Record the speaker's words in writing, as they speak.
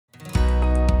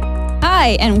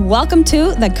Hi, and welcome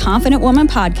to the Confident Woman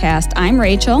Podcast. I'm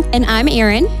Rachel. And I'm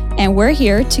Erin. And we're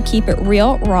here to keep it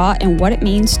real, raw, and what it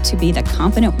means to be the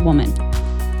confident woman.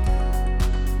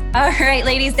 All right,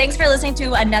 ladies, thanks for listening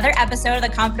to another episode of the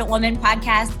Confident Woman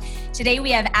Podcast. Today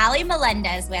we have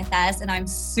Melendez with us, and I'm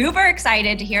super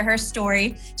excited to hear her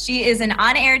story. She is an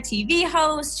on-air TV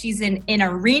host. She's an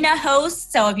arena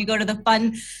host. So if you go to the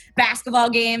fun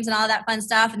basketball games and all that fun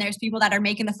stuff, and there's people that are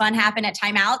making the fun happen at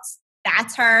timeouts,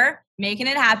 that's her making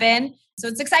it happen. So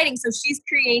it's exciting. So she's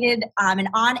created an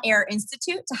on-air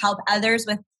institute to help others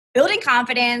with building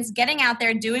confidence, getting out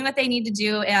there, doing what they need to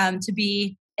do to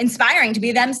be inspiring, to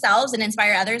be themselves and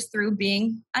inspire others through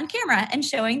being on camera and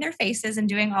showing their faces and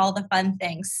doing all the fun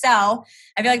things. So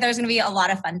I feel like there's going to be a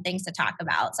lot of fun things to talk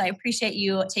about. So I appreciate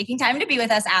you taking time to be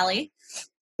with us, Allie.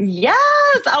 Yes.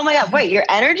 Oh my God. Wait, your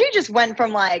energy just went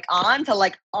from like on to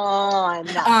like on.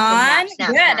 On.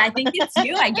 Good. I think it's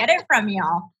you. I get it from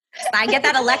y'all. I get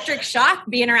that electric shock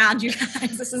being around you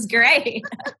guys. This is great.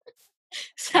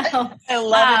 So I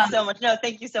love it so much. No,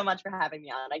 thank you so much for having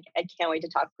me on. I can't wait to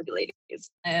talk with you ladies.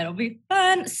 It'll be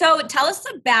fun. So tell us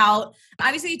about,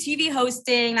 obviously, TV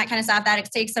hosting, that kind of stuff, that it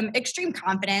takes some extreme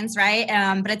confidence, right?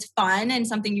 But it's fun and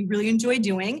something you really enjoy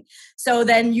doing. So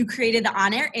then you created the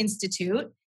On Air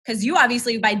Institute, because you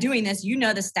obviously, by doing this, you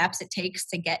know the steps it takes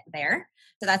to get there.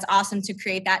 So that's awesome to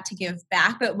create that, to give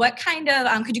back. But what kind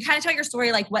of, could you kind of tell your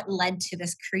story, like what led to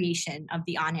this creation of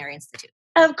the On Air Institute?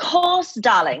 Of course,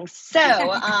 darling. So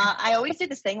I always do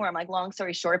this thing where I'm like, long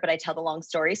story short, but I tell the long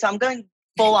story. So I'm going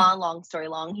full on long story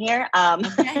long here.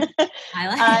 Okay.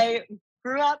 I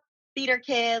grew up theater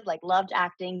kid, like loved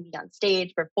acting, being on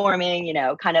stage, performing, you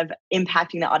know, kind of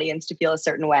impacting the audience to feel a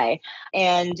certain way.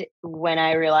 And when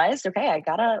I realized, okay, I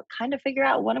gotta kind of figure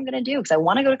out what I'm going to do, because I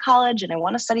want to go to college and I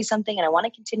want to study something and I want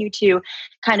to continue to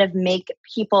kind of make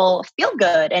people feel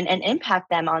good and impact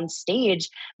them on stage,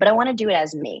 but I want to do it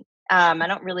as me. I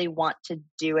don't really want to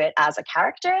do it as a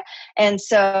character. And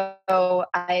so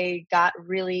I got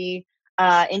really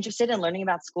interested in learning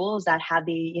about schools that had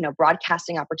the, you know,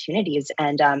 broadcasting opportunities.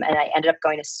 And I ended up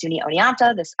going to SUNY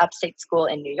Oneonta, this upstate school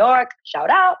in New York. Shout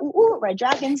out, Red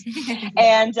Dragons.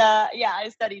 And I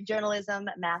studied journalism,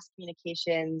 mass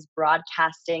communications,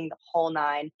 broadcasting, the whole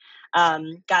nine.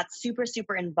 Got super,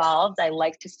 super involved. I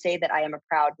like to say that I am a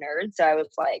proud nerd. So I was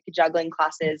like juggling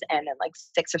classes and then like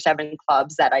 6 or 7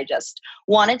 clubs that I just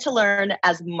wanted to learn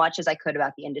as much as I could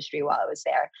about the industry while I was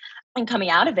there. And coming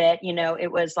out of it, you know,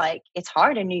 it was like, it's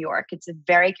hard in New York. It's a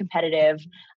very competitive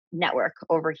network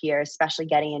over here, especially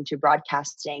getting into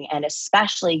broadcasting and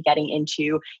especially getting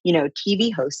into, you know,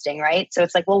 TV hosting, right? So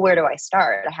it's like, well, where do I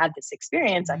start? I had this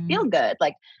experience. I feel good.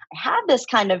 Like I have this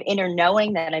kind of inner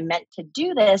knowing that I meant to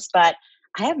do this, but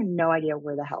I have no idea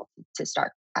where the hell to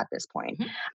start at this point. Mm-hmm.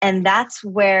 And that's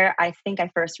where I think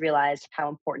I first realized how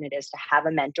important it is to have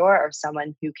a mentor or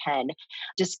someone who can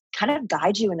just kind of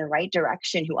guide you in the right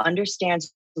direction, who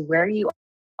understands where you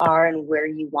are and where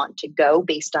you want to go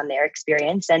based on their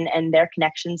experience, and their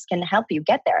connections can help you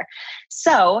get there.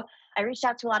 So I reached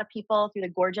out to a lot of people through the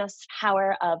gorgeous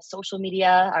power of social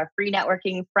media, our free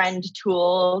networking friend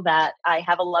tool that I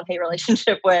have a love-hate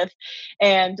relationship with.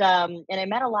 And I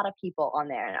met a lot of people on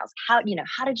there, and I was,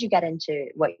 how did you get into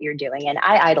what you're doing? And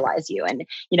I idolize you. And,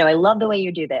 you know, I love the way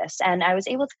you do this. And I was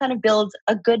able to kind of build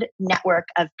a good network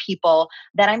of people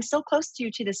that I'm still close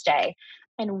to this day.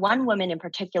 And one woman in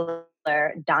particular,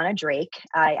 Donna Drake,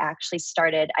 I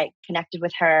connected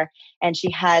with her, and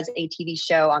she has a TV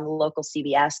show on the local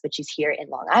CBS, but she's here in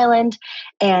Long Island.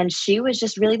 And she was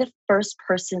just really the first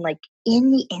person like in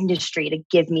the industry to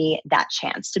give me that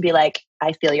chance to be like,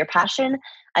 I feel your passion.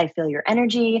 I feel your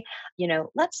energy. You know,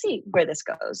 let's see where this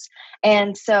goes.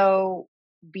 And so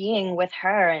being with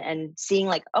her and seeing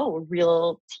like, a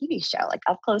real TV show, like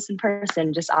up close in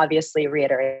person, just obviously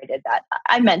reiterated that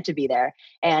I meant to be there.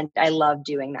 And I love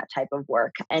doing that type of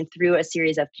work. And through a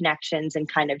series of connections and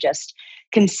kind of just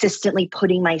consistently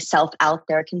putting myself out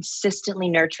there, consistently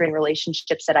nurturing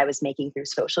relationships that I was making through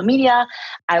social media,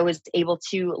 I was able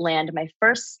to land my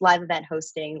first live event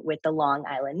hosting with the Long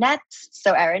Island Nets.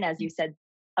 So Erin, as you said,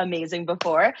 amazing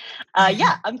before. I'm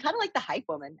kind of like the hype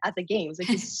woman at the games, which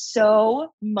is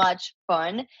so much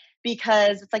fun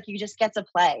because it's like you just get to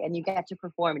play and you get to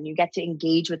perform and you get to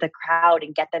engage with the crowd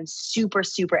and get them super,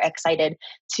 super excited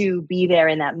to be there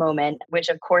in that moment, which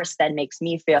of course then makes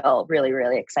me feel really,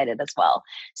 really excited as well.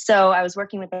 So I was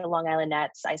working with the Long Island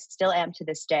Nets. I still am to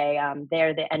this day.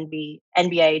 They're the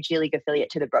NBA G League affiliate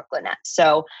to the Brooklyn Nets.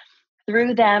 So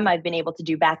through them, I've been able to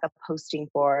do backup hosting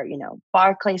for,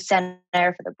 Barclays Center,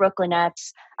 for the Brooklyn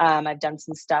Nets. I've done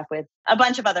some stuff with a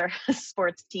bunch of other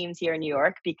sports teams here in New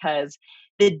York, because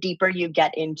the deeper you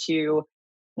get into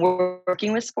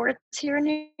working with sports here in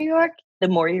New York, the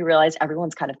more you realize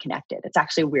everyone's kind of connected. It's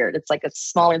actually weird. It's like a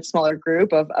smaller and smaller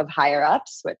group of higher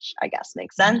ups, which I guess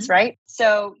makes sense, right?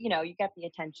 So, you get the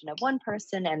attention of one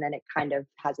person and then it kind of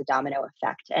has a domino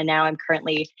effect. And now I'm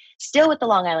currently still with the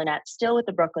Long Island Nets, still with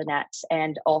the Brooklyn Nets,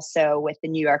 and also with the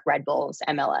New York Red Bulls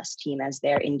MLS team as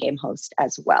their in-game host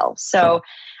as well. So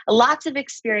lots of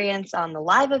experience on the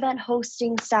live event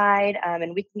hosting side.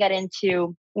 And we can get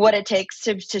into what it takes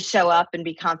to show up and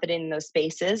be confident in those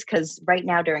spaces. Because right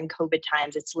now during COVID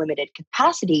times, it's limited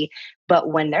capacity. But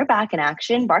when they're back in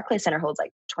action, Barclays Center holds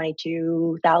like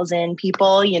 22,000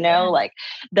 people, like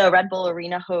the Red Bull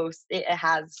Arena hosts, it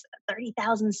has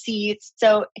 30,000 seats.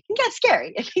 So it can get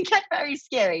scary. It can get very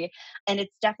scary. And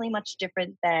it's definitely much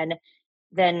different than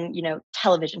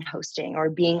television hosting or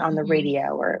being on the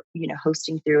radio or,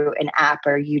 hosting through an app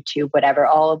or YouTube, whatever,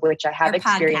 all of which I have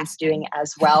experience doing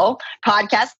as well.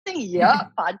 Podcasting. Yeah.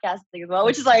 Podcasting as well,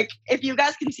 which is like, if you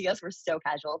guys can see us, we're so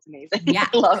casual. It's amazing. Yeah.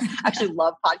 I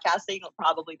love podcasting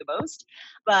probably the most,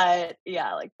 but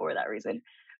yeah, like for that reason.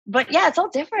 But yeah, it's all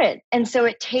different. And so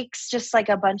it takes just like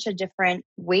a bunch of different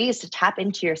ways to tap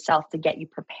into yourself to get you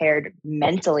prepared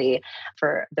mentally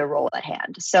for the role at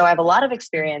hand. So I have a lot of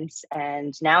experience,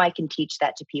 and now I can teach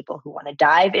that to people who want to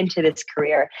dive into this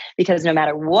career, because no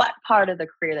matter what part of the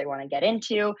career they want to get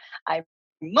into, I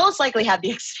most likely have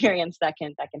the experience that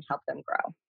can help them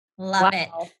grow. Love it.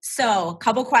 So a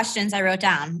couple questions I wrote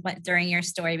down during your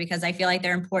story, because I feel like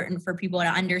they're important for people to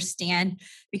understand,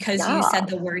 because you said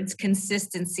the words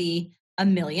consistency a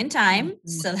million times.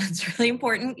 So that's really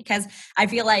important, because I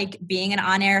feel like being an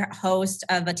on-air host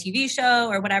of a TV show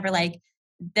or whatever, like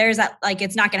there's that, like,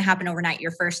 it's not going to happen overnight,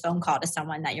 your first phone call to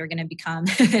someone that you're going to become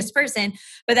this person.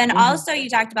 But then also you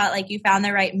talked about like you found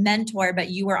the right mentor, but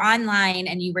you were online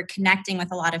and you were connecting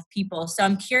with a lot of people. So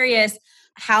I'm curious,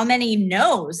 how many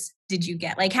no's did you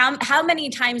get? Like how many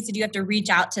times did you have to reach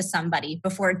out to somebody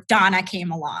before Donna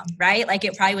came along, right? Like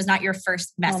it probably was not your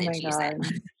first message you sent.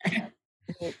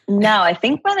 No, I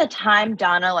think by the time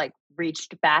Donna like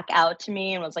reached back out to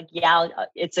me and was like, yeah,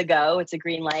 it's a go, it's a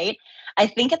green light, I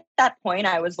think at that point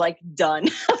I was like done.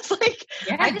 I was like,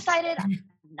 I decided I'm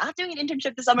not doing an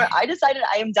internship this summer. I decided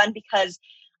I am done, because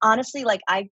honestly, like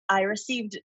I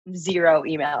received 0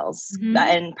 emails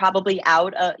and probably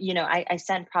I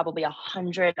sent probably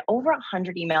over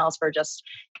 100 emails for just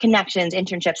connections,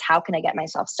 internships. How can I get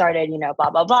myself started? Blah,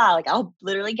 blah, blah. Like I'll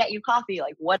literally get you coffee,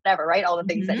 like whatever, right? All the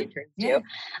things that interns do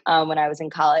when I was in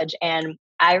college. And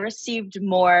I received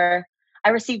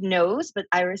no's, but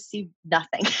I received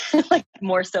nothing, like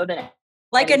more so than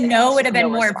like a no would have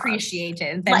been more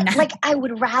appreciated than like I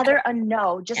would rather a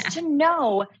no, just to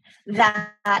know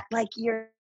that like you're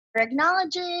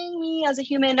acknowledging me as a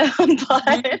human,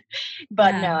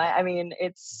 but no, I mean,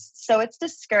 it's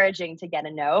discouraging to get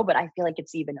a no, but I feel like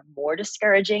it's even more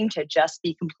discouraging to just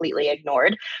be completely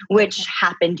ignored, which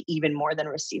happened even more than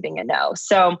receiving a no.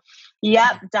 So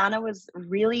yeah, Donna was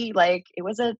really like, it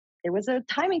was a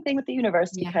timing thing with the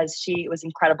universe, because she was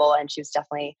incredible, and she was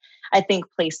definitely, I think,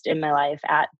 placed in my life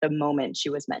at the moment she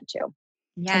was meant to.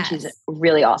 And she's a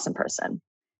really awesome person.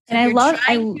 And I love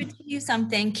trying to do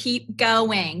something, keep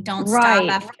going. Don't stop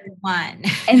after one.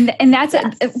 And that's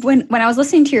when I was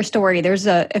listening to your story, there's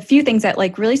a few things that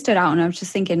like really stood out, and I was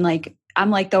just thinking like I'm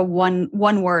like the one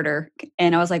worder,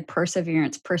 and I was like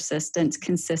perseverance, persistence,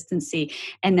 consistency,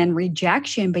 and then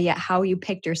rejection, but yet how you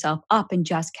picked yourself up and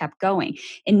just kept going.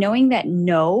 And knowing that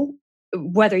no,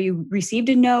 whether you received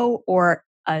a no or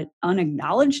an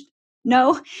unacknowledged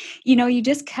no, you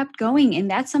just kept going. And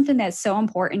that's something that's so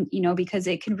important, because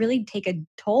it can really take a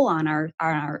toll on our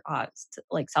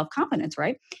like self-confidence,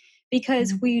 right?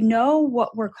 Because we know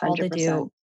what we're called 100%. To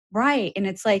do. Right. And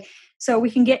it's like, so we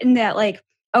can get in that like,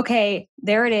 okay,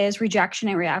 there it is, rejection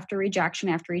after rejection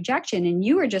after rejection. And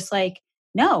you were just like,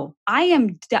 no,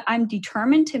 I'm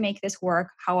determined to make this work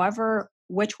however,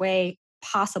 which way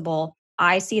possible.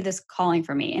 I see this calling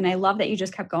for me. And I love that you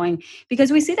just kept going,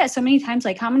 because we see that so many times.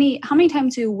 Like how many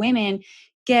times do women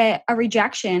get a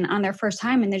rejection on their first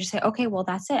time and they just say, okay, well,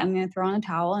 that's it. I'm going to throw in the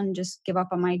towel and just give up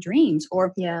on my dreams.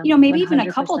 Or, maybe 100%. Even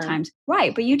a couple of times.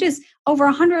 Right. But you just over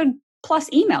 100 plus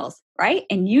emails. Right.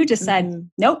 And you just said,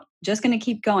 nope, just going to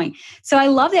keep going. So I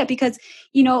love that, because,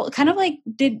 kind of like,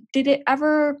 did it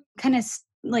ever kind of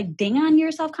like ding on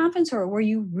your self-confidence, or were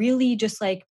you really just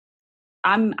like,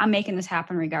 I'm making this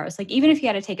happen regardless? Like, even if you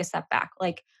had to take a step back,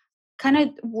 like kind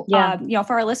of,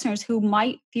 for our listeners who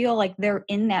might feel like they're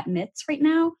in that midst right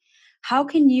now,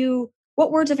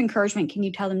 what words of encouragement can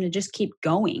you tell them to just keep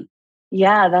going?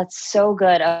 Yeah, that's so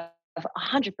good.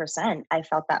 100%. I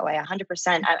felt that way.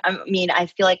 100%. I mean, I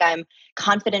feel like I'm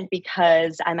confident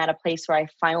because I'm at a place where I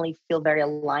finally feel very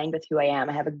aligned with who I am.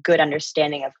 I have a good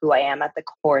understanding of who I am at the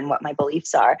core and what my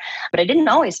beliefs are. But I didn't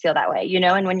always feel that way,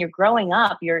 And when you're growing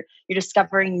up, you're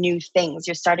discovering new things.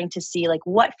 You're starting to see like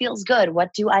what feels good,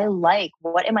 what do I like,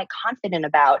 what am I confident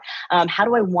about, how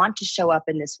do I want to show up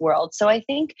in this world. So I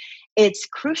think it's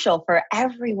crucial for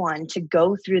everyone to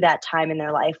go through that time in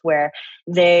their life where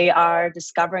they are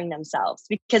discovering themselves,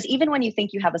 because even when you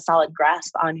think you have a solid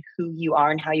grasp on who you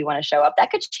are and how you want to show up,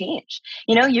 that could change.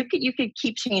 You could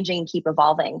keep changing and keep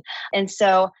evolving. And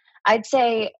so I'd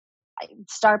say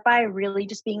start by really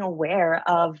just being aware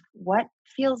of what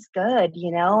feels good,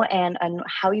 and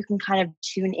how you can kind of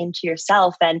tune into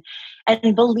yourself and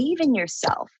believe in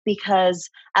yourself. Because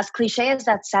as cliche as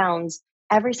that sounds,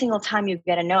 every single time you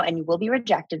get a no, and you will be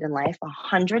rejected in life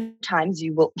 100 times,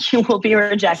 you will be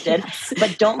rejected, Yes.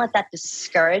 but don't let that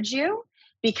discourage you,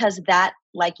 because that,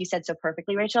 like you said so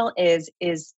perfectly, Rachel, is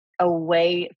a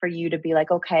way for you to be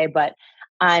like, okay, but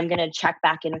I'm going to check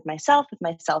back in with myself, with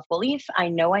my self-belief. I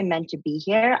know I'm meant to be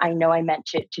here. I know I'm meant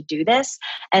to do this.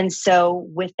 And so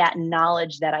with that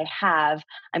knowledge that I have,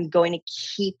 I'm going to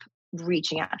keep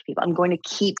reaching out to people. I'm going to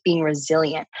keep being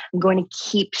resilient. I'm going to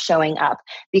keep showing up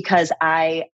because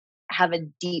I have a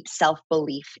deep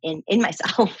self-belief in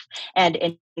myself and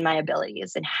in my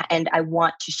abilities, and I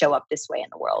want to show up this way in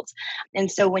the world. And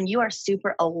so when you are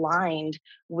super aligned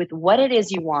with what it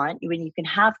is you want, when you can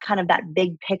have kind of that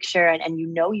big picture and you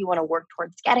want to work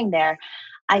towards getting there,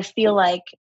 I feel like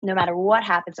no matter what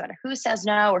happens, no matter who says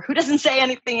no or who doesn't say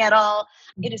anything at all,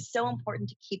 it is so important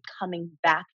to keep coming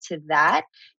back to that,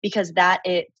 because that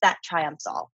triumphs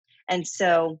all. And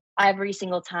so every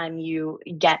single time you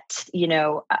get,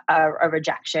 a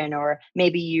rejection, or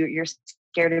maybe you're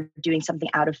scared of doing something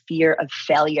out of fear of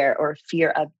failure or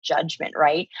fear of judgment,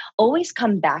 right? Always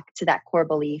come back to that core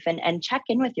belief and check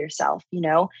in with yourself.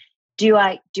 Do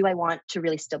I want to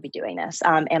really still be doing this?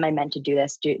 Am I meant to do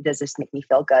this? Does this make me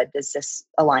feel good? Does this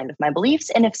align with my beliefs?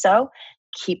 And if so,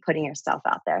 keep putting yourself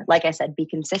out there. Like I said, be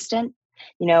consistent.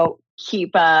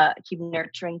 Keep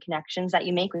nurturing connections that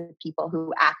you make with people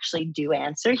who actually do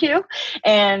answer you.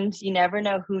 And you never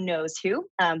know who knows who.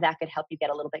 That could help you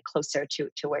get a little bit closer to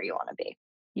where you want to be.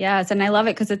 Yes. And I love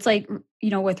it because it's like,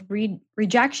 with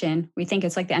rejection, we think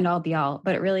it's like the end all be all,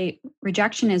 but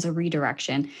rejection is a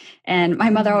redirection. And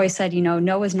my mother always said,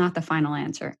 no is not the final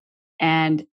answer.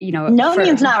 And, no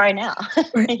means not right now.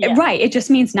 Yeah. Right. It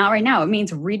just means not right now. It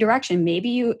means redirection.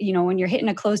 Maybe when you're hitting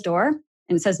a closed door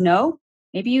and it says no,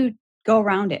 maybe you go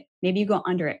around it. Maybe you go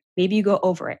under it. Maybe you go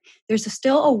over it. There's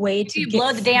still a way to get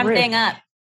blow the damn thing up.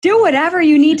 Do whatever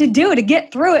you need to do to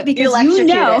get through it, because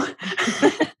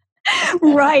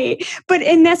right.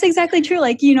 And that's exactly true.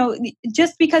 Like,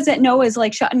 just because that no is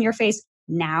like shut in your face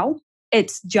now,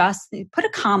 it's just put a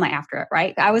comma after it,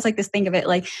 right? I always like this think of it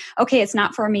like, okay, it's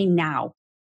not for me now,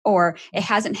 or it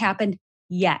hasn't happened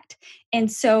yet. And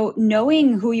so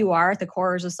knowing who you are at the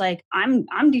core is just like, I'm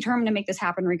determined to make this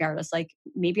happen regardless. Like,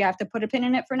 maybe I have to put a pin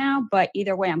in it for now, but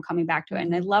either way, I'm coming back to it.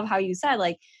 And I love how you said,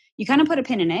 like, you kind of put a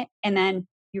pin in it and then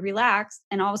you relax,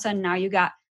 and all of a sudden now you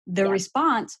got the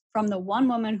response from the one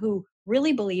woman who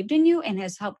really believed in you and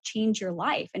has helped change your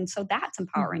life. And so that's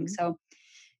empowering. So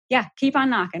yeah, keep on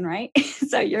knocking, right?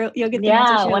 So you'll get the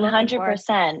answers you're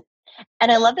 100%.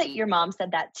 And I love that your mom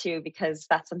said that too, because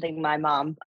that's something my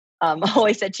mom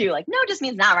always said too, like, no just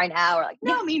means not right now, or like,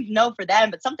 no means no for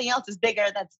them, but something else is bigger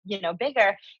that's,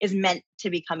 bigger is meant to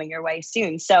be coming your way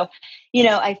soon. So,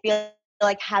 I feel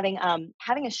like having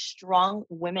a strong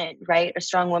woman, right? A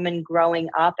strong woman growing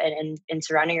up and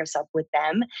surrounding yourself with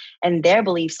them and their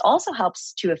beliefs also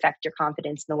helps to affect your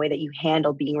confidence in the way that you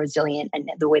handle being resilient and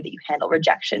the way that you handle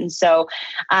rejection. So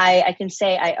I can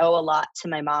say I owe a lot to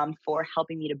my mom for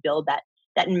helping me to build that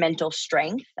mental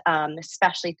strength,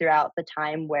 especially throughout the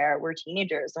time where we're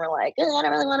teenagers and we're like, I don't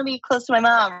really want to be close to my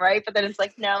mom, right? But then it's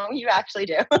like, no, you actually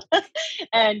do.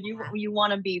 And you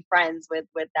want to be friends with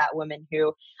that woman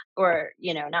who, or,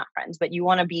 not friends, but you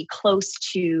want to be close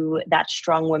to that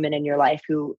strong woman in your life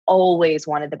who always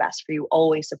wanted the best for you,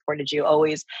 always supported you,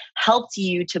 always helped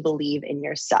you to believe in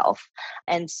yourself.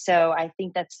 And so I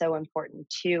think that's so important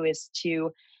too, is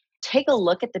to take a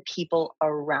look at the people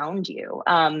around you.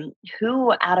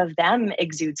 Who out of them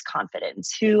exudes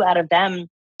confidence? Who out of them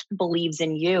believes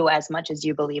in you as much as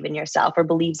you believe in yourself, or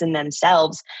believes in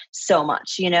themselves so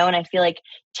much, And I feel like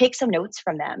take some notes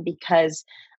from them, because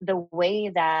the way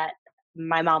that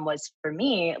my mom was for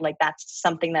me, like that's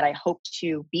something that I hope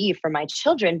to be for my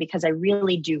children, because I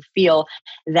really do feel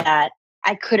that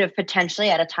I could have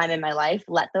potentially at a time in my life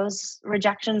let those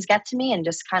rejections get to me and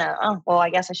just kind of, oh, well,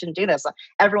 I guess I shouldn't do this.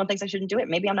 Everyone thinks I shouldn't do it.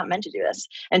 Maybe I'm not meant to do this.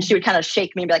 And she would kind of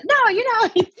shake me and be like, no, you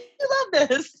love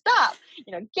this. Stop,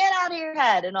 get out of your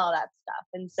head and all that stuff.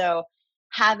 And so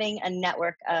having a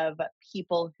network of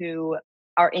people who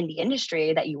are in the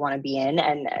industry that you want to be in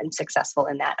and successful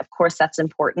in that, of course, that's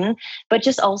important. But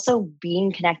just also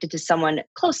being connected to someone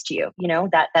close to you,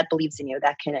 that believes in you,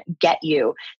 that can get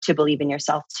you to believe in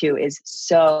yourself too, is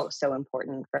so, so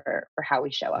important for how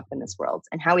we show up in this world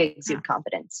and how we exude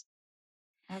confidence.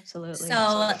 Absolutely.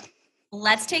 So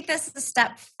let's take this a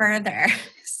step further.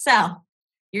 So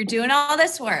you're doing all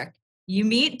this work. You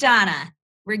meet Donna.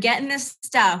 We're getting this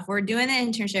stuff. We're doing the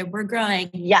internship. We're growing.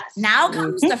 Yes. Now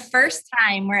comes the first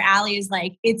time where Allie is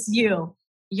like, it's you.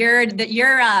 You're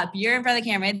up. You're in front of the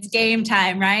camera. It's game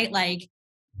time, right? Like,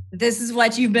 this is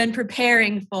what you've been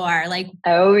preparing for. Like,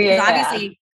 oh yeah.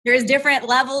 Obviously, there's different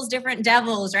levels, different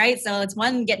devils, right? So it's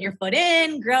one, getting your foot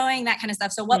in, growing, that kind of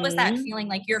stuff. So what was that feeling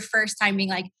like your first time being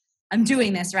like, I'm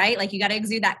doing this, right? Like, you got to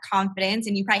exude that confidence,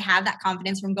 and you probably have that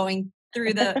confidence from going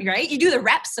through the, right? You do the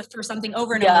reps for something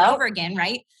over and over and over again,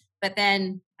 right? But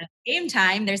then at the same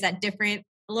time, there's that different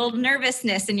little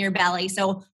nervousness in your belly.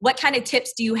 So what kind of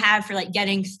tips do you have for like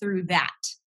getting through that?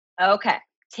 Okay.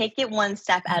 Take it one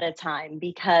step at a time,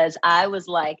 because I was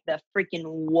like the freaking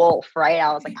wolf, right?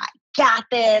 I was like, I got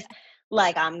this.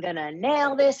 Like, I'm going to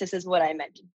nail this. This is what I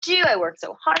meant to do. I worked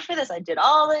so hard for this. I did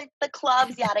all the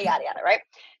clubs, yada, yada, yada, right?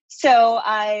 So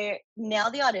I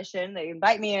nailed the audition. They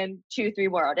invite me in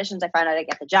 2-3 more auditions. I find out I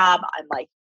get the job. I'm like,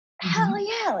 hell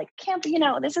yeah. Like, can't be,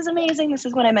 this is amazing. This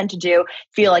is what I meant to do.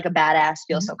 Feel like a badass,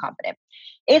 feel so confident.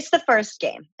 It's the first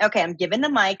game. Okay. I'm given the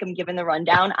mic. I'm given the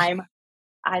rundown. I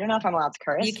don't know if I'm allowed to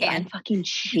curse. You can. I'm fucking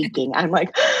shaking. I'm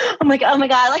like, oh my God.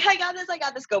 Like, I got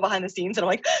this. Go behind the scenes. And I'm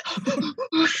like,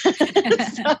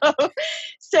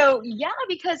 so yeah,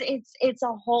 because it's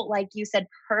a whole, like you said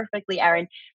perfectly, Erin,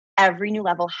 every new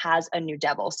level has a new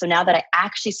devil. So now that I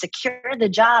actually secured the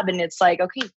job, and it's like,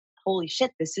 okay, holy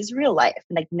shit, this is real life.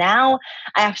 And like, now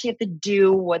I actually have to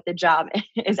do what the job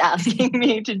is asking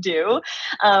me to do,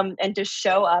 and to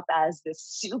show up as this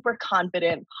super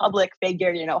confident public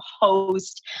figure,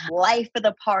 host, life of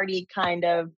the party kind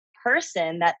of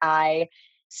person that I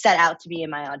set out to be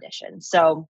in my audition.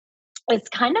 So it's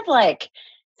kind of like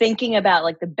thinking about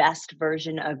like the best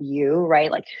version of you,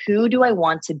 right? Like, who do I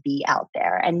want to be out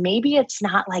there? And maybe it's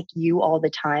not like you all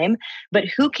the time, but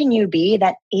who can you be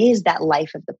that is that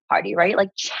life of the party, right?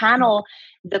 Like, channel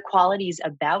the qualities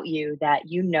about you that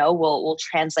will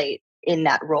translate in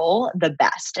that role the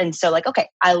best. And so like, okay,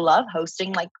 I love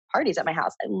hosting like parties at my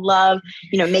house. I love,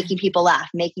 making people laugh,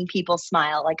 making people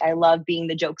smile. Like, I love being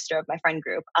the jokester of my friend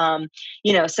group.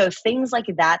 So things like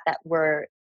that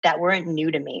weren't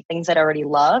new to me, things that I already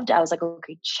loved. I was like,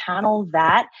 okay, channel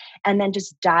that, and then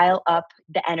just dial up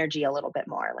the energy a little bit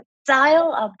more. Like,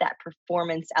 dial up that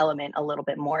performance element a little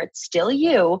bit more. It's still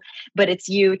you, but it's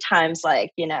you times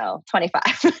like, 25.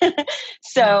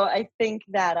 So I think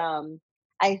that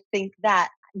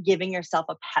giving yourself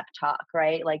a pep talk,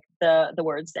 right? Like the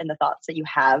words and the thoughts that you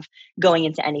have going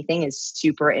into anything is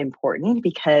super important,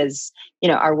 because,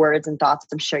 our words and thoughts,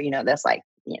 I'm sure you know this, like,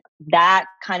 that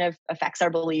kind of affects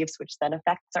our beliefs, which then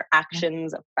affects our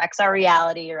actions, affects our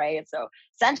reality, right? So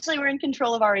essentially we're in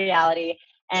control of our reality.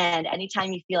 And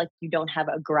anytime you feel like you don't have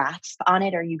a grasp on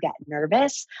it or you get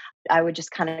nervous, I would just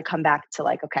kind of come back to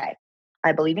like, okay,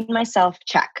 I believe in myself,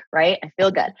 check, right? I feel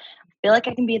good. I feel like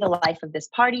I can be the life of this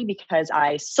party because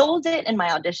I sold it in my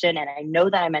audition and I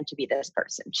know that I meant to be this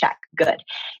person, check, good.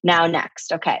 Now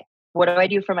next, okay, what do I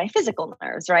do for my physical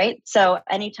nerves, right? So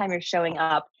anytime you're showing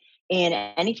up in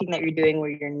anything that you're doing where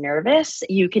you're nervous,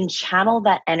 you can channel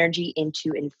that energy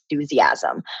into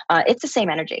enthusiasm. It's the same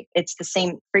energy. It's the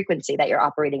same frequency that you're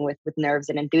operating with nerves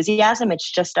and enthusiasm.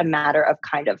 It's just a matter of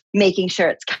kind of making sure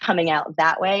it's coming out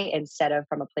that way instead of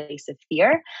from a place of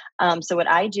fear. So what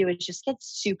I do is just get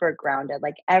super grounded.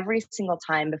 Like, every single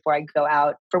time before I go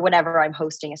out for whatever I'm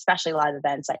hosting, especially live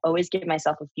events, I always give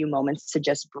myself a few moments to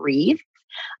just breathe,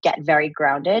 get very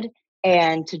grounded,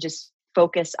 and to just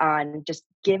focus on just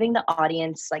giving the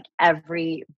audience like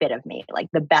every bit of me, like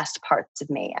the best parts of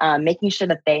me, making sure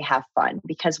that they have fun.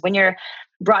 Because when you're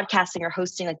broadcasting or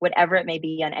hosting, like whatever it may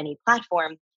be on any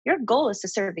platform, your goal is to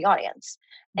serve the audience.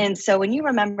 And so when you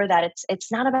remember that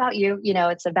it's not about you,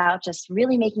 it's about just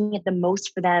really making it the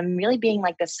most for them, really being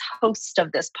like this host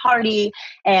of this party,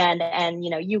 and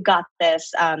you got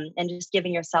this, and just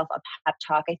giving yourself a pep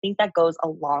talk. I think that goes a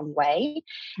long way.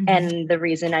 Mm-hmm. And the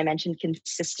reason I mentioned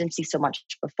consistency so much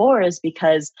before is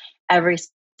because every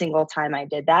single time I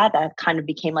did that, that kind of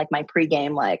became like my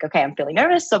pregame, like, okay, I'm feeling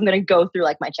nervous, so I'm going to go through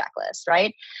like my checklist,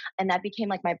 right? And that became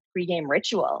like my pregame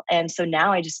ritual. And so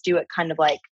now I just do it kind of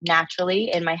like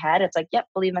naturally in my head. It's like, yep,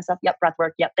 believe myself. Yep, breath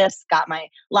work. Yep, this, got my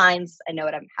lines. I know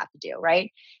what I have to do,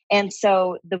 right? And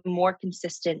so the more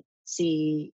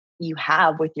consistency you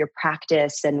have with your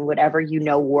practice and whatever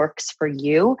works for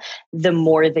you, the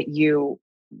more that you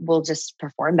will just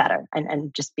perform better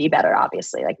and just be better,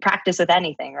 obviously. Like practice with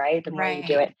anything, right? The more you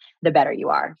do it, the better you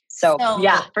are. So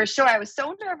yeah, for sure. I was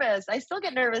so nervous. I still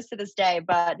get nervous to this day,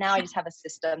 but now I just have a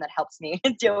system that helps me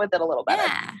deal with it a little better.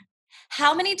 Yeah.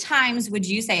 How many times would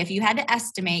you say, if you had to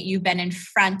estimate, you've been in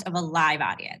front of a live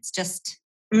audience? Just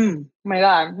my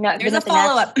God. No, there's a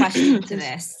follow-up question to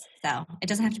this. So it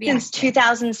doesn't have to be since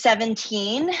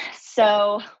 2017.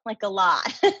 So like a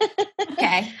lot.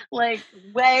 Okay. Like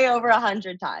way over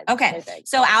 100 times. Okay.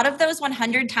 So out of those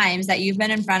 100 times that you've been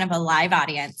in front of a live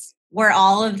audience, were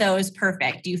all of those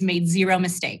perfect? You've made zero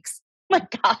mistakes? Oh my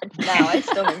God, no, I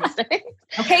still make mistakes.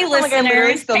 Okay,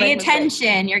 listeners, pay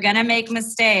attention. You're going to make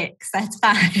mistakes. That's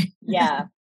fine. Yeah.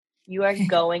 You are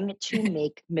going to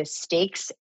make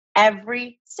mistakes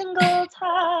every single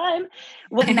time.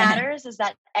 What matters is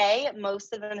that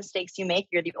most of the mistakes you make,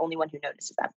 you're the only one who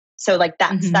notices them. So like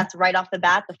that's right off the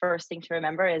bat. The first thing to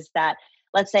remember is that,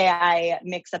 let's say I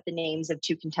mix up the names of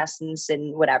two contestants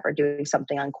and whatever, doing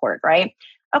something on court, right?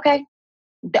 Okay.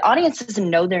 The audience doesn't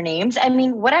know their names. I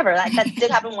mean, whatever, that did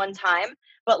happen one time,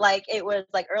 but like, it was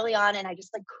like early on and I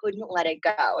just like couldn't let it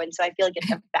go. And so I feel like it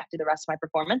affected the rest of my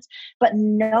performance, but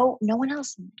no one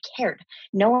else cared.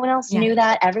 No one else knew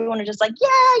that. Everyone was just like,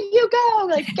 yeah, you go,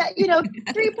 like, get,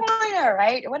 3-pointer,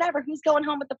 right? Whatever, who's going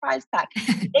home with the prize pack?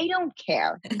 They don't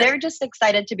care. They're just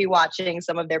excited to be watching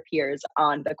some of their peers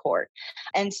on the court.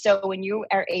 And so when you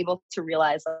are able to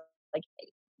realize like,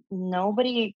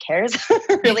 nobody cares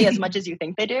really as much as you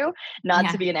think they do.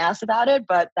 Not to be an ass about it,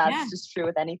 but that's just true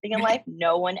with anything in life.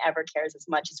 No one ever cares as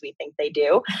much as we think they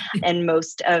do. And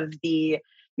most of the,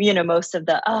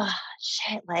 oh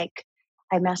shit, like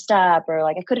I messed up, or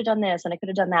like I could have done this and I could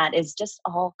have done that, is just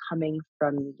all coming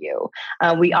from you.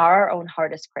 We are our own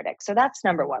hardest critic. So that's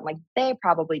number one. Like they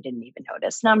probably didn't even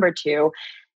notice. Number two,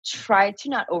 try to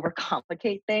not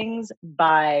overcomplicate things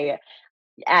by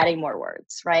adding more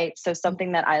words, right? So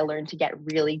something that I learned to get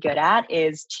really good at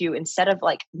is to, instead of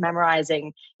like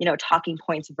memorizing, talking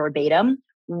points verbatim,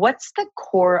 what's the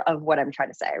core of what I'm trying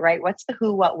to say, right? What's the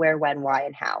who, what, where, when, why,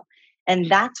 and how? And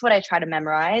that's what I try to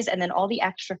memorize. And then all the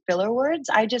extra filler words,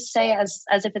 I just say as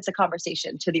if it's a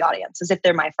conversation to the audience, as if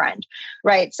they're my friend,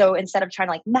 right? So instead of trying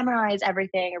to like memorize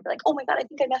everything or be like, oh my God, I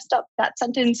think I messed up that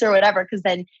sentence or whatever, because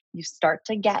then you start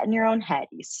to get in your own head,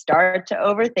 you start to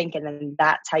overthink, and then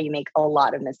that's how you make a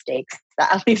lot of mistakes,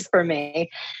 at least for me.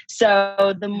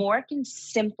 So the more I can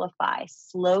simplify,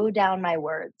 slow down my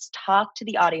words, talk to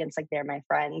the audience like they're my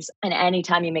friends, and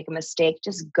anytime you make a mistake,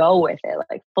 just go with it,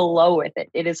 like flow with it.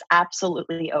 It is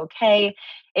absolutely okay.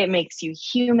 It makes you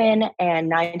human, and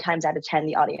 9 times out of 10,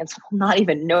 the audience will not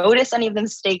even notice any of the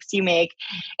mistakes you make.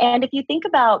 And if you think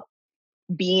about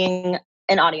being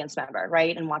an audience member,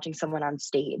 right, and watching someone on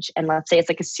stage, and let's say it's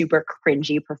like a super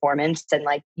cringy performance, and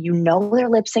like they're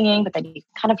lip singing, but then you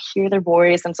kind of hear their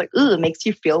voice, and it's like, ooh, it makes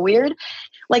you feel weird.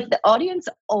 Like the audience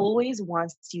always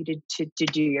wants you to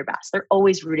do your best. They're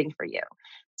always rooting for you.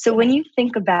 So when you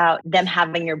think about them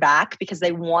having your back because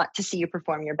they want to see you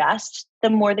perform your best, the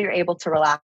more that you're able to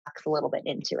relax a little bit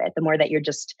into it, the more that you're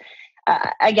just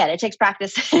again, it takes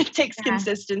practice, it takes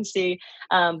consistency.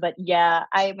 But yeah,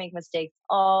 I make mistakes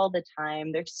all the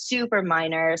time. They're super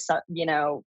minor, so,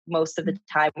 most of the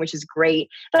time, which is great,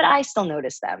 but I still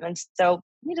notice them. And so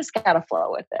you just got to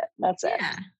flow with it. That's it.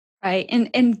 Right.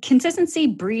 And consistency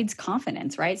breeds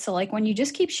confidence, right? So like when you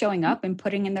just keep showing up and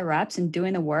putting in the reps and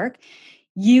doing the work,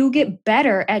 you get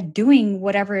better at doing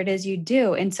whatever it is you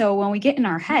do. And so when we get in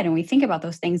our head and we think about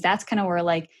those things, that's kind of where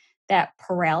like that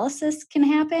paralysis can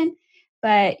happen.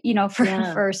 But,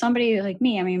 for somebody like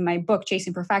me, I mean, my book,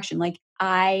 Chasing Perfection, like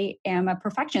I am a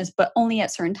perfectionist, but only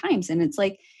at certain times. And it's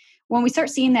like, when we start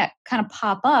seeing that kind of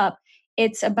pop up,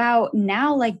 it's about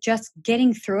now like just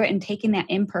getting through it and taking that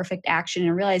imperfect action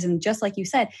and realizing, just like you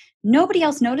said, nobody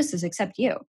else notices except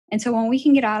you. And so when we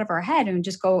can get out of our head and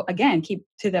just go, again, keep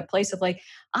to that place of like,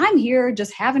 I'm here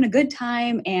just having a good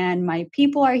time and my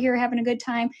people are here having a good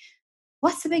time.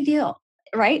 What's the big deal?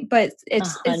 right? But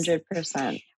it's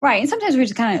 100%. right. And sometimes we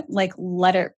just kind of like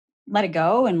let it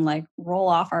go and like roll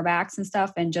off our backs and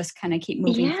stuff and just kind of keep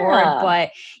moving forward. Yeah,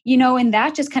 But, and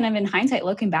that just kind of in hindsight,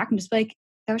 looking back and just like,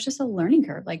 that was just a learning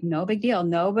curve, like no big deal.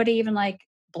 Nobody even like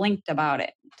blinked about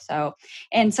it. So,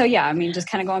 yeah, I mean, just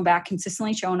kind of going back,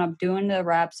 consistently showing up, doing the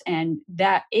reps. And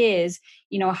that is,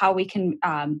 how we can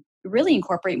really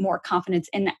incorporate more confidence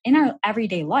in our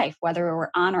everyday life, whether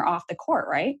we're on or off the court.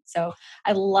 Right. So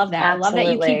I love that. I love that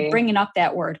you keep absolutely. bringing up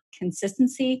that word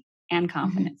consistency and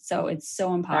confidence. So it's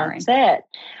so empowering. That's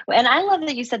it. And I love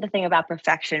that you said the thing about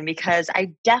perfection, because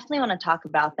I definitely want to talk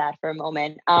about that for a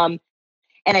moment.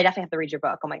 And I definitely have to read your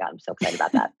book. Oh my God, I'm so excited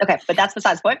about that. Okay, but that's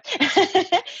besides the point.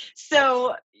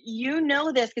 So you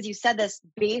know this because you said this.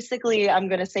 Basically, I'm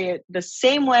going to say it the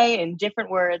same way in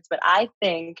different words, but I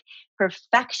think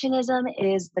perfectionism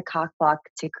is the cock block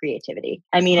to creativity.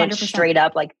 I mean, it's 100%. straight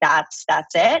up like that's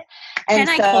it. And Can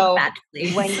I so quote that,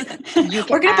 please? when you can,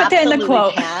 We're going to put that in the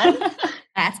quote.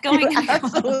 That's going you in the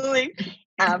quote.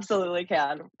 absolutely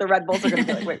can. The Red Bulls are going to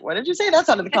be like, wait, what did you say? That's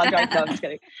not in the contract. No, I'm just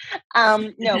kidding.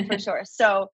 No, for sure.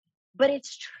 So, but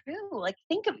it's true. Like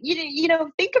think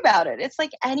about it. It's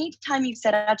like anytime you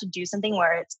set out to do something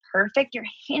where it's perfect, you're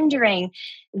hindering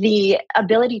the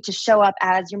ability to show up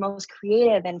as your most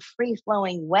creative and free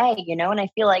flowing way, And I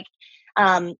feel like,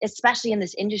 especially in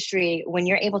this industry, when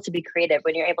you're able to be creative,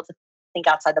 when you're able to think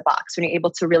outside the box, when you're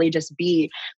able to really just be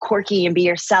quirky and be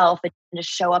yourself and just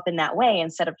show up in that way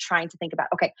instead of trying to think about,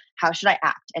 okay, how should I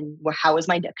act? And how is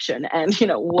my diction? And,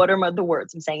 what are the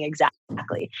words I'm saying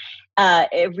exactly?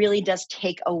 It really does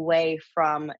take away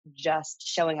from just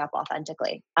showing up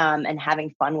authentically and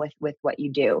having fun with what you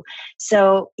do.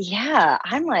 So yeah,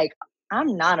 I'm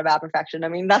not about perfection. I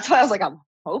mean, that's why I was like, I'm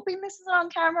hoping this isn't on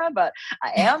camera, but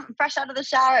I am fresh out of the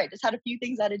shower. I just had a few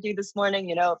things I had to do this morning.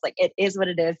 It's like, it is what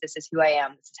it is. This is who I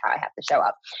am. This is how I have to show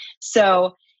up.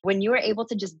 So when you are able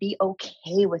to just be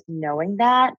okay with knowing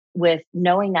that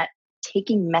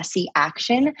taking messy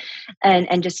action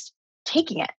and just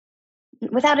taking it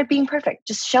without it being perfect,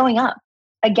 just showing up.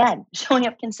 Again, showing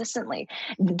up consistently.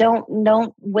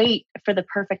 Don't wait for the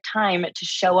perfect time to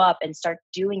show up and start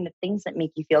doing the things that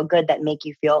make you feel good, that make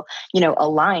you feel,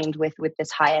 aligned with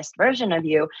this highest version of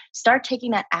you. Start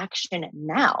taking that action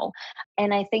now.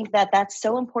 And I think that that's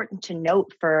so important to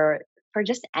note for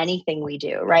just anything we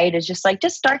do, right? It's just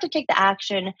start to take the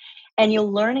action and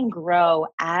you'll learn and grow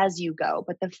as you go.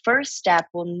 But the first step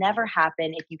will never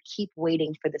happen if you keep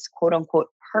waiting for this quote unquote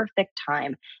perfect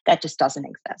time that just doesn't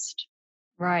exist.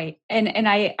 Right. And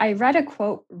I read a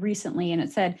quote recently and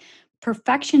it said,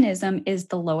 perfectionism is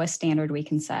the lowest standard we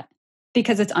can set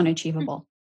because it's unachievable.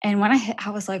 And when I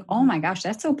was like, oh my gosh,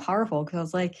 that's so powerful. Because I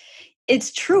was like,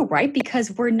 it's true, right? Because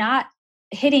we're not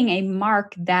hitting a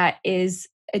mark that is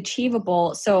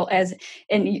achievable. So as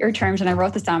in your terms, and I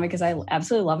wrote this down because I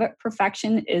absolutely love it,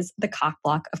 perfection is the cock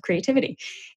block of creativity.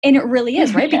 And it really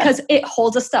is, right? Because it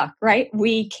holds us stuck, right?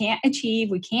 We can't achieve,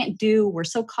 we can't do, we're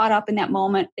so caught up in that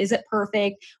moment. Is it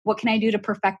perfect? What can I do to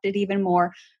perfect it even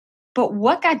more? But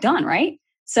what got done, right?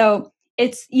 So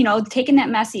it's, taking that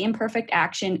messy, imperfect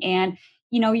action and,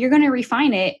 you're going to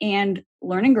refine it and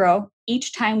learn and grow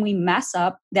each time we mess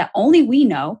up that only we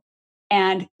know.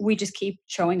 And we just keep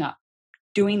showing up,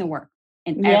 doing the work.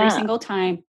 And every single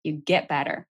time you get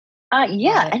better.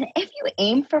 Yeah. And if you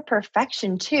aim for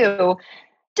perfection too,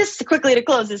 just quickly to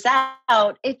close this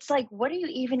out, it's like, what are you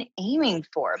even aiming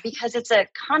for? Because it's a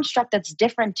construct that's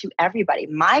different to everybody.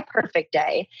 My perfect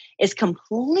day is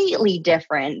completely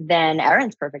different than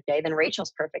Erin's perfect day, than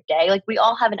Rachel's perfect day. Like we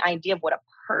all have an idea of what a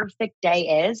perfect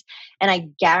day is. And I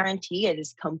guarantee it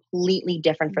is completely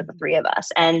different for the three of us.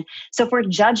 And so if we're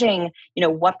judging,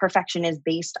 what perfection is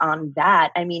based on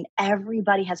that, I mean,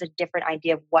 everybody has a different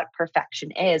idea of what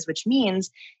perfection is, which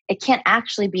means it can't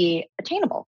actually be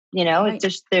attainable. Right.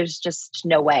 There's just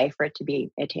no way for it to be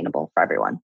attainable for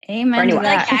everyone. Amen to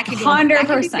that. That could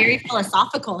be very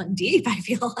philosophical and deep, I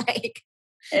feel like.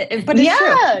 But it's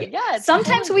true. Yeah.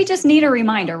 Sometimes we just need a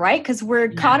reminder, right? Because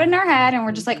we're caught in our head and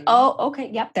we're just like, oh, okay,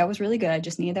 yep, that was really good. I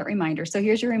just needed that reminder. So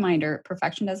here's your reminder.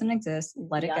 Perfection doesn't exist.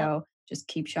 Let it go. Just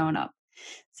keep showing up.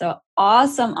 So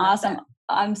awesome.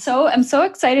 I'm so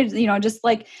excited, just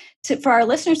like for our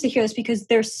listeners to hear this because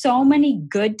there's so many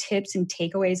good tips and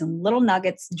takeaways and little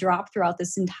nuggets dropped throughout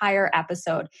this entire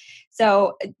episode.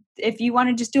 So if you want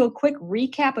to just do a quick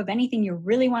recap of anything you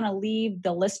really want to leave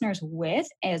the listeners with,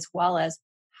 as well as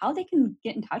how they can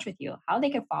get in touch with you, how they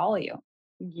can follow you.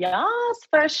 Yes,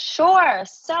 for sure.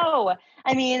 So,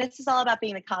 I mean, this is all about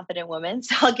being a confident woman.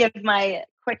 So I'll give my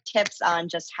quick tips on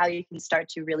just how you can start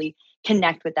to really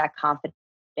connect with that confidence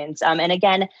confidence. And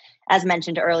again, as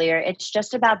mentioned earlier, it's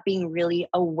just about being really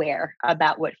aware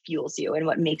about what fuels you and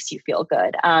what makes you feel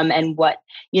good. And what,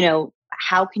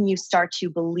 how can you start to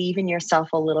believe in yourself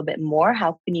a little bit more?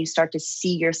 How can you start to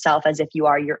see yourself as if you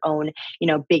are your own,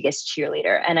 biggest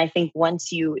cheerleader? And I think once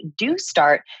you do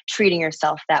start treating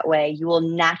yourself that way, you will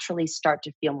naturally start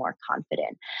to feel more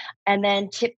confident. And then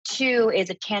tip 2 is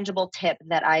a tangible tip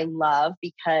that I love,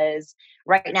 because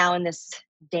right now in this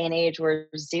day and age where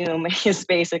Zoom is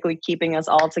basically keeping us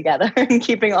all together and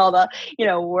keeping all the,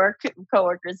 work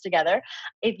coworkers together.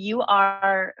 If you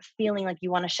are feeling like you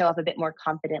want to show up a bit more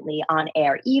confidently on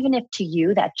air, even if to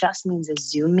you that just means a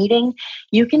Zoom meeting,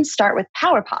 you can start with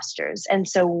power postures. And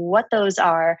so what those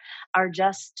are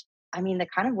just, the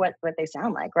kind of what they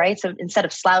sound like, right? So instead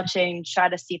of slouching, try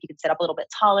to see if you can sit up a little bit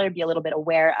taller, be a little bit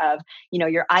aware of,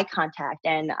 your eye contact.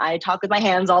 And I talk with my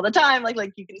hands all the time,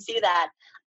 like you can see that.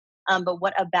 But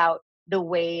what about the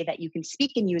way that you can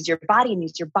speak and use your body and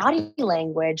use your body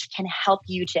language can help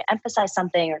you to emphasize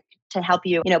something or to help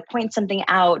you, point something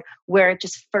out where it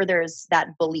just furthers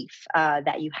that belief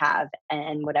that you have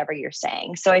and whatever you're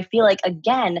saying. So I feel like,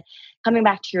 again, coming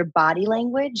back to your body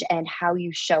language and how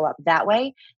you show up that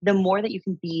way, the more that you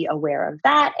can be aware of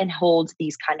that and hold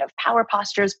these kind of power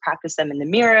postures, practice them in the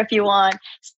mirror if you want,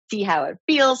 see how it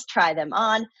feels, try them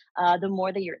on, the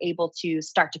more that you're able to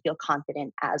start to feel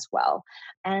confident as well.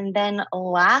 And then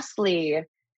lastly,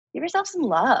 give yourself some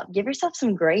love, give yourself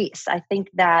some grace. I think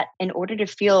that in order to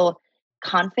feel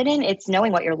confident, it's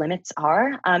knowing what your limits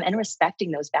are and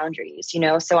respecting those boundaries,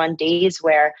 So on days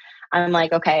where I'm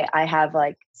like, okay, I have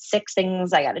like 6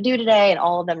 things I got to do today, and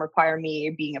all of them require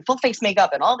me being in full face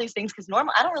makeup and all these things. Because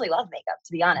normally I don't really love makeup,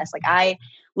 to be honest. Like I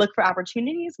look for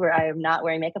opportunities where I am not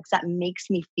wearing makeup because that makes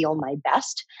me feel my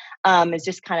best. It's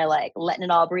just kind of like letting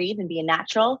it all breathe and being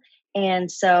natural.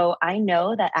 And so I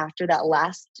know that after that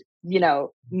last,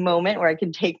 moment where I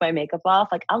can take my makeup off,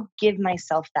 like I'll give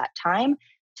myself that time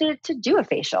to do a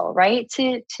facial, right?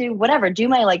 To whatever, do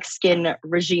my like skin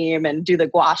regime and do the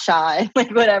gua sha and like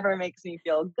whatever makes me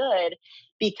feel good,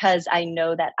 because I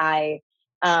know that I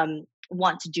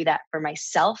want to do that for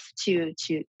myself to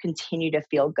continue to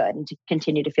feel good and to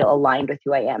continue to feel aligned with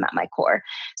who I am at my core.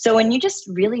 So when you just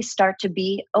really start to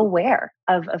be aware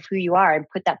of who you are and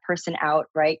put that person out,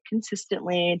 right,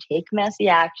 consistently, take messy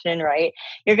action, right,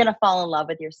 you're going to fall in love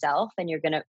with yourself and you're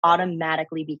going to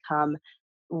automatically become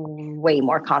way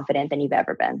more confident than you've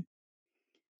ever been.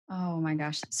 Oh my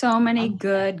gosh. So many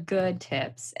good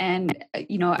tips. And,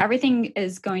 everything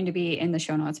is going to be in the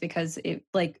show notes, because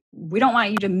we don't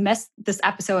want you to miss this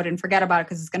episode and forget about it,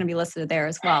 because it's going to be listed there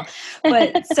as well.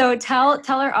 But so tell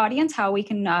our audience how we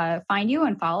can find you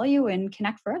and follow you and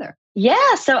connect further.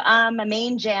 Yeah. So my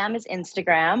main jam is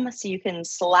Instagram. So you can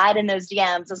slide in those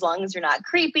DMs as long as you're not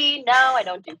creepy. No, I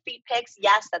don't do feet pics.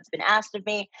 Yes, that's been asked of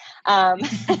me. Even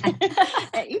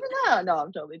though, no,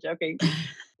 I'm totally joking.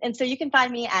 And so you can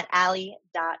find me at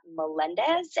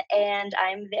ali.melendez, and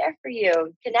I'm there for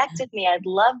you. Connect with me. I'd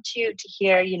love to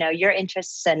hear, your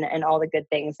interests and all the good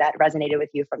things that resonated with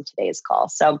you from today's call.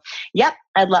 So, yep,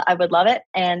 I would love it.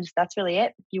 And that's really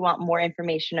it. If you want more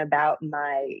information about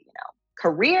my,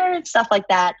 career and stuff like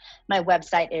that, my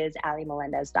website is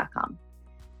alimelendez.com.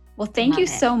 Well, thank you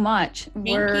so much.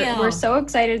 We're We're so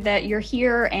excited that you're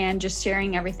here and just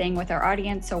sharing everything with our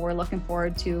audience. So we're looking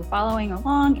forward to following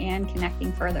along and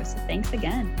connecting further. So thanks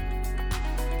again.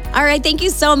 All right. Thank you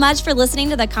so much for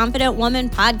listening to the Confident Woman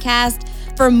podcast.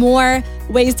 For more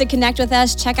ways to connect with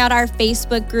us, check out our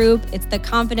Facebook group. It's the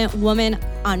Confident Woman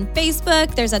on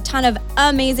Facebook. There's a ton of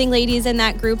amazing ladies in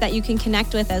that group that you can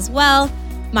connect with as well.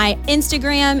 My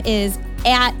Instagram is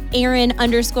at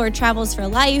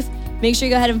Aaron_travels4life. Make sure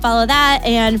you go ahead and follow that,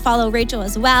 and follow Rachel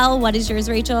as well. What is yours,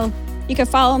 Rachel? You can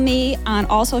follow me on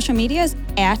all social medias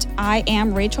at I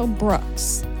am Rachel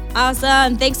Brooks.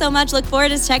 Awesome. Thanks so much. Look forward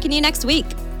to checking you next week.